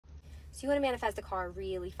So you want to manifest a car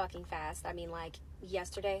really fucking fast. I mean, like,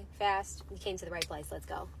 yesterday fast. You came to the right place. Let's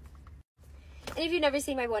go. And if you've never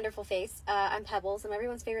seen my wonderful face, I'm Pebbles. I'm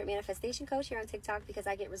everyone's favorite manifestation coach here on TikTok because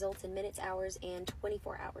I get results in minutes, hours, and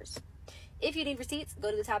 24 hours. If you need receipts,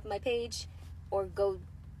 go to the top of my page or go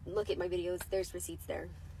look at my videos. There's receipts there.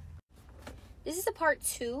 This is a part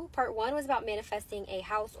 2. Part 1 was about manifesting a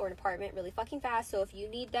house or an apartment really fucking fast. So if you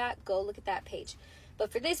need that, go look at that page.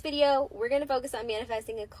 But for this video, we're going to focus on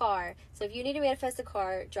manifesting a car. So if you need to manifest a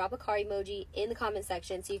car, drop a car emoji in the comment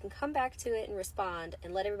section so you can come back to it and respond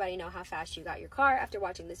and let everybody know how fast you got your car after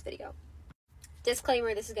watching this video.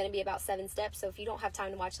 Disclaimer, this is going to be about 7 steps. So if you don't have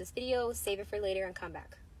time to watch this video, save it for later and come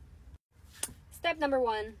back. Step number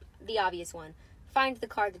 1, the obvious one. Find the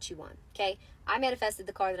car that you want, okay? I manifested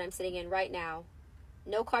the car that I'm sitting in right now.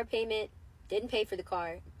 No car payment, didn't pay for the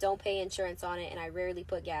car, don't pay insurance on it, and I rarely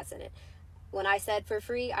put gas in it. When I said for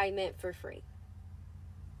free, I meant for free.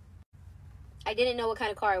 I didn't know what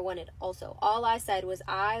kind of car I wanted also. All I said was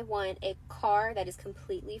I want a car that is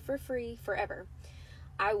completely for free forever.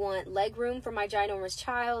 I want leg room for my ginormous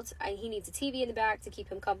child. He needs a TV in the back to keep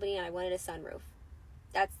him company, and I wanted a sunroof.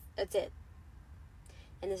 That's it.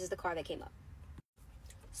 And this is the car that came up.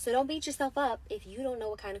 So don't beat yourself up if you don't know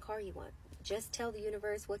what kind of car you want. Just tell the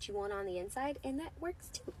universe what you want on the inside, and that works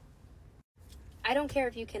too. I don't care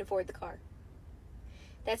if you can afford the car.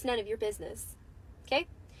 That's none of your business. Okay?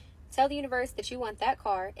 Tell the universe that you want that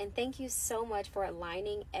car, and thank you so much for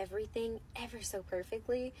aligning everything ever so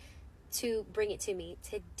perfectly to bring it to me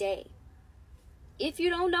today. If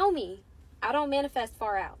you don't know me, I don't manifest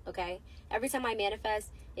far out, okay? Every time I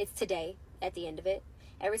manifest, it's today at the end of it.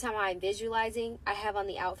 Every time I'm visualizing, I have on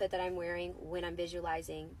the outfit that I'm wearing when I'm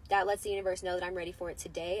visualizing. That lets the universe know that I'm ready for it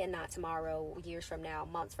today and not tomorrow, years from now,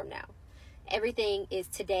 months from now. Everything is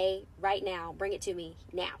today, right now. Bring it to me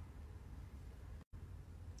now.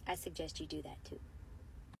 I suggest you do that too.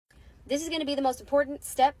 This is going to be the most important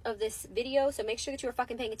step of this video, so make sure that you are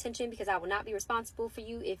fucking paying attention because I will not be responsible for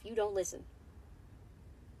you if you don't listen.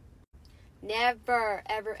 Never,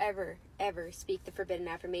 ever, ever, ever speak the forbidden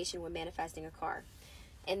affirmation when manifesting a car.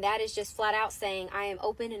 And that is just flat out saying, I am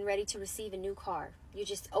open and ready to receive a new car. You're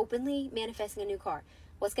just openly manifesting a new car.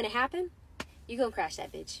 What's going to happen? You're going to crash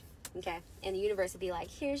that bitch. Okay? And the universe will be like,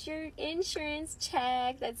 here's your insurance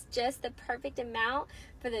check. That's just the perfect amount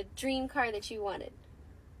for the dream car that you wanted.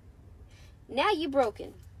 Now you're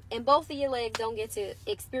broken. And both of your legs don't get to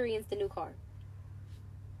experience the new car.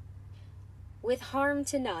 With harm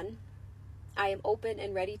to none, I am open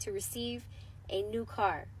and ready to receive a new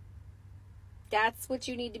car. That's what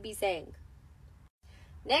you need to be saying.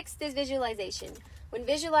 Next is visualization. When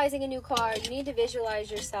visualizing a new car, you need to visualize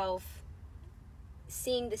yourself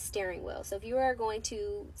seeing the steering wheel. So if you are going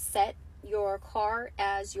to set your car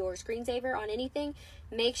as your screensaver on anything,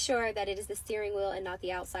 make sure that it is the steering wheel and not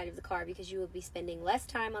the outside of the car because you will be spending less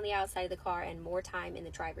time on the outside of the car and more time in the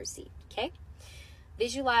driver's seat. Okay?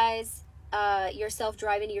 Visualize yourself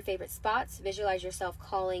driving to your favorite spots. Visualize yourself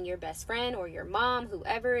calling your best friend or your mom,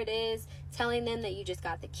 whoever it is, telling them that you just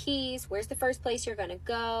got the keys. Where's the first place you're gonna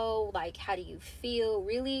go? Like, how do you feel?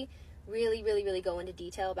 Really, really, really, really go into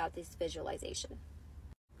detail about this visualization.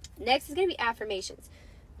 Next is gonna be affirmations.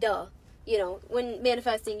 Duh. You know, when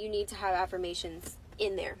manifesting, you need to have affirmations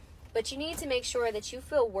in there. But you need to make sure that you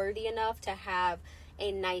feel worthy enough to have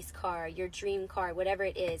a nice car, your dream car, whatever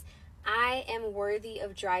it is. I am worthy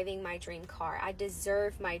of driving my dream car. I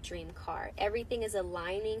deserve my dream car. Everything is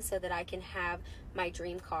aligning so that I can have my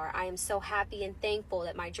dream car. I am so happy and thankful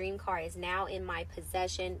that my dream car is now in my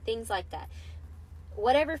possession. Things like that.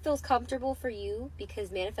 Whatever feels comfortable for you,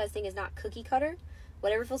 because manifesting is not cookie cutter,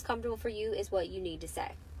 whatever feels comfortable for you is what you need to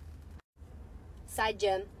say. Side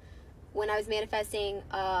gem, when I was manifesting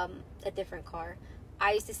a different car,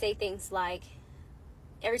 I used to say things like,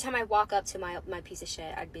 every time I walk up to my piece of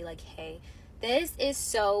shit, I'd be like, hey, this is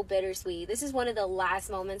so bittersweet. This is one of the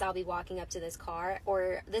last moments I'll be walking up to this car,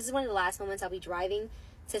 or this is one of the last moments I'll be driving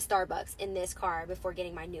to Starbucks in this car before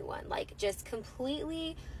getting my new one. Like, just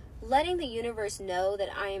completely letting the universe know that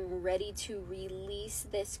I am ready to release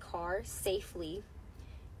this car safely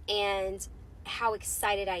and how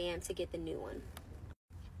excited I am to get the new one.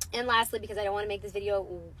 And lastly, because I don't want to make this video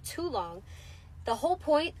too long, the whole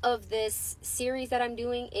point of this series that I'm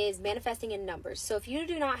doing is manifesting in numbers. So if you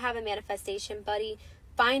do not have a manifestation buddy,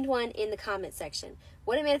 find one in the comment section.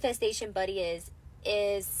 What a manifestation buddy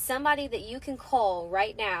is somebody that you can call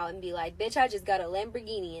right now and be like, bitch, I just got a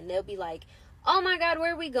Lamborghini. And they'll be like, oh my God,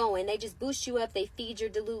 where are we going? They just boost you up. They feed your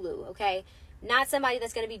delulu, okay? Not somebody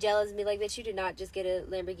that's going to be jealous and be like, bitch, you did not just get a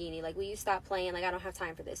Lamborghini. Like, will you stop playing? Like, I don't have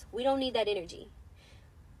time for this. We don't need that energy.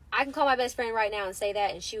 I can call my best friend right now and say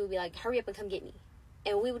that, and she would be like, hurry up and come get me.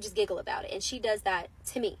 And we would just giggle about it. And she does that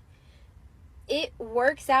to me. It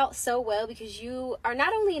works out so well because you are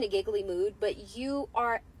not only in a giggly mood, but you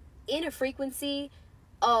are in a frequency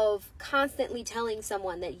of constantly telling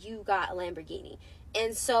someone that you got a Lamborghini.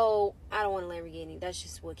 And so, I don't want a Lamborghini. That's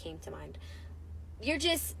just what came to mind. You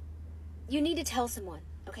need to tell someone,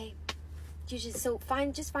 okay?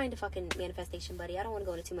 Find a fucking manifestation buddy. I don't want to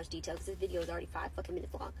go into too much detail because this video is already 5 fucking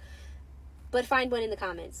minutes long. But find one in the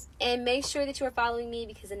comments. And make sure that you are following me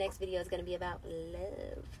because the next video is going to be about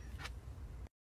love.